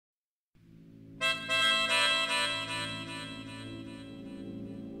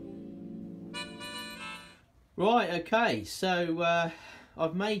Right, okay, so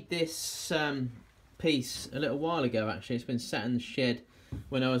I've made this piece a little while ago actually. It's been sat in the shed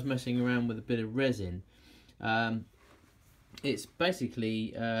when I was messing around with a bit of resin. It's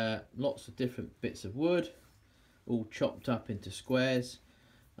basically lots of different bits of wood, all chopped up into squares.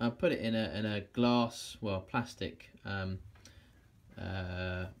 I put it in a glass, well, plastic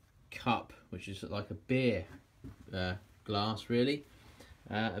cup, which is like a beer glass really,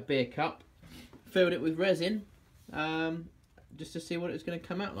 a beer cup. Filled it with resin just to see what it's going to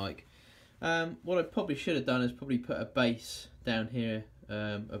come out like. What I probably should have done is probably put a base down here,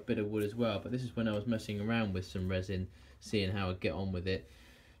 a bit of wood as well, but this is when I was messing around with some resin, seeing how I'd get on with it.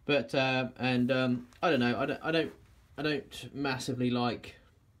 But I don't know, I don't massively like,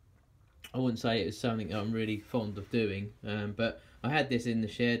 I wouldn't say it was something that I'm really fond of doing, but I had this in the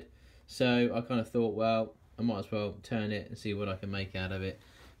shed, so I kind of thought, well, I might as well turn it and see what I can make out of it.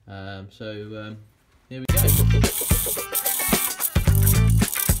 So here we go.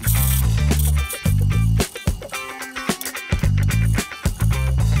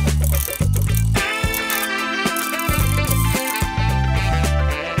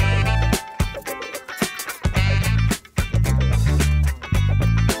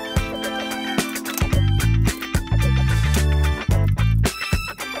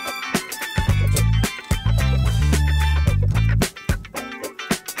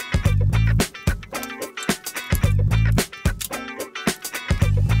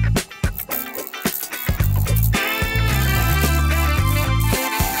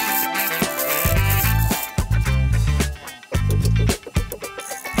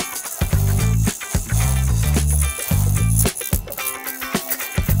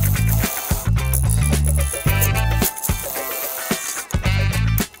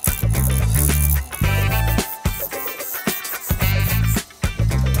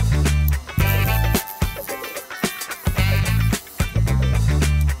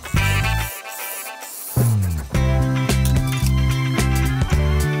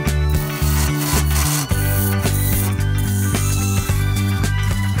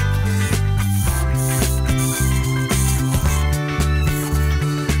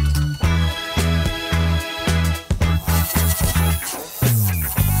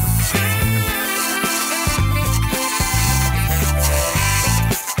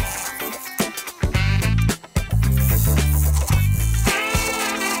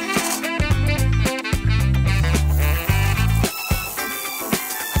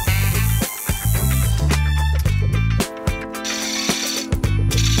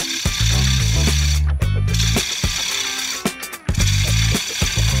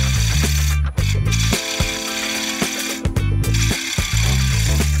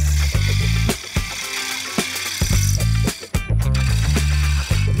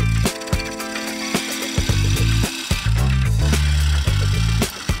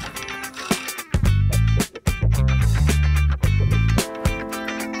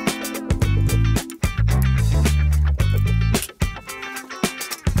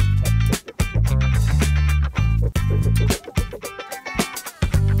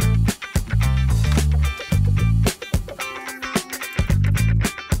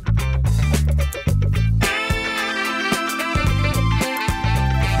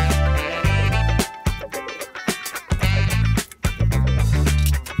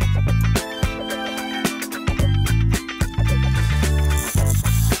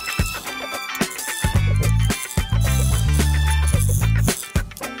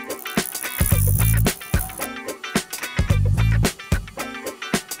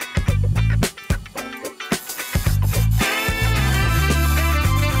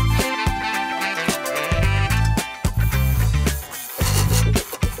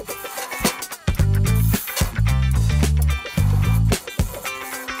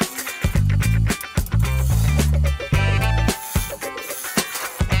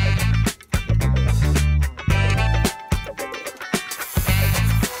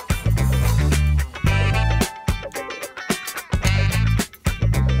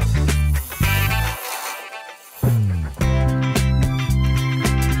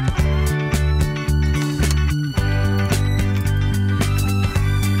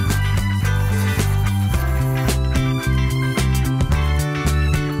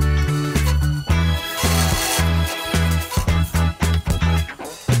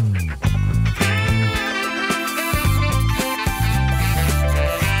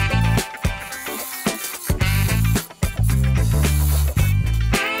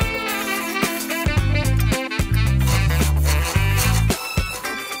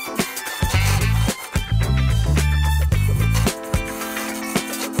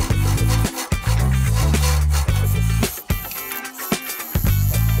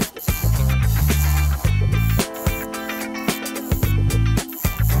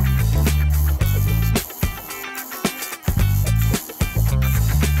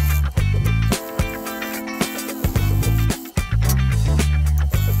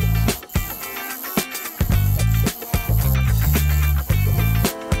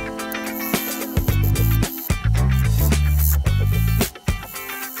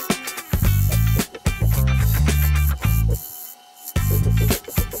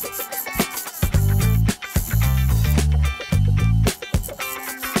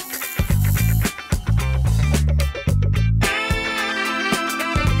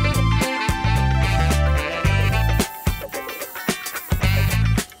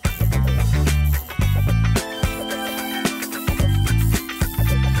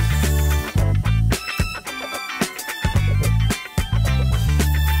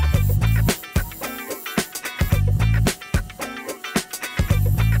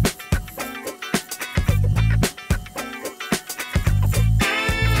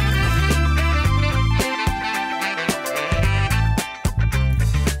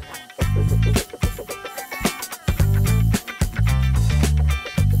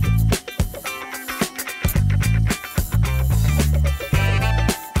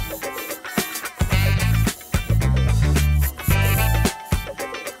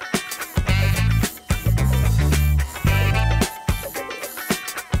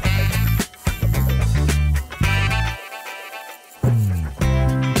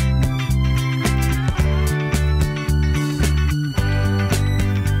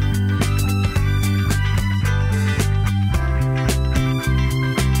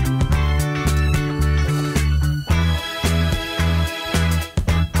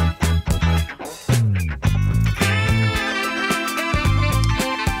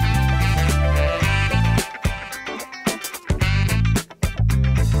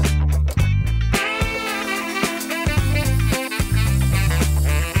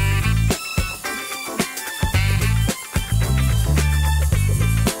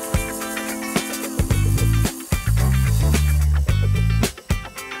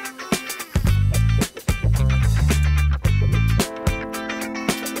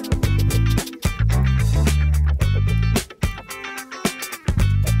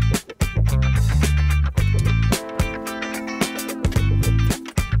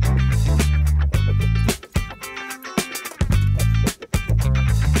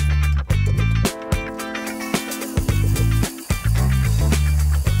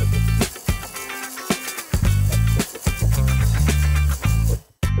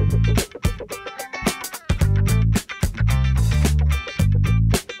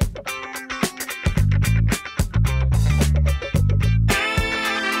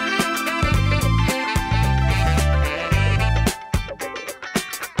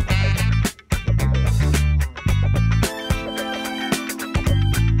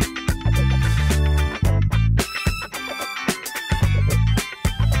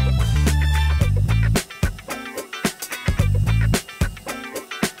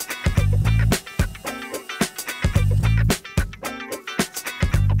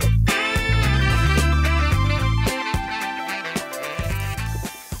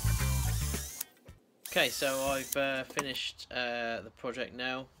 Okay, so I've finished the project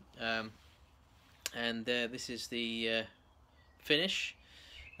now, and this is the finish.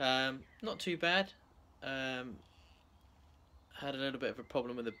 Not too bad. Had a little bit of a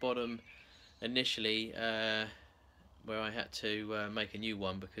problem with the bottom initially, where I had to make a new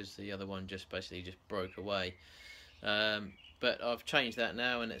one because the other one just basically broke away. But I've changed that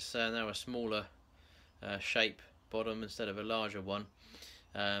now, and it's now a smaller shape bottom instead of a larger one.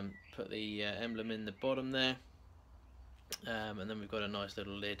 Put the emblem in the bottom there, and then we've got a nice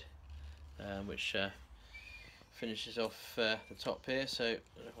little lid which finishes off the top here. So I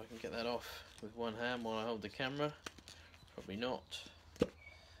don't know if I can get that off with one hand while I hold the camera. Probably not.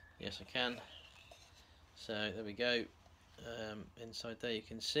 Yes, I can. So there we go. Inside there you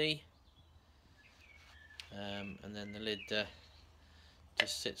can see, and then the lid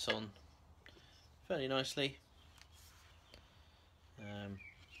just sits on fairly nicely.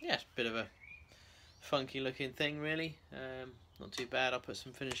 Yeah, it's a bit of a funky looking thing really. Not too bad. I'll put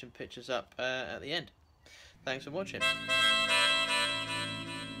some finishing pictures up at the end. Thanks for watching.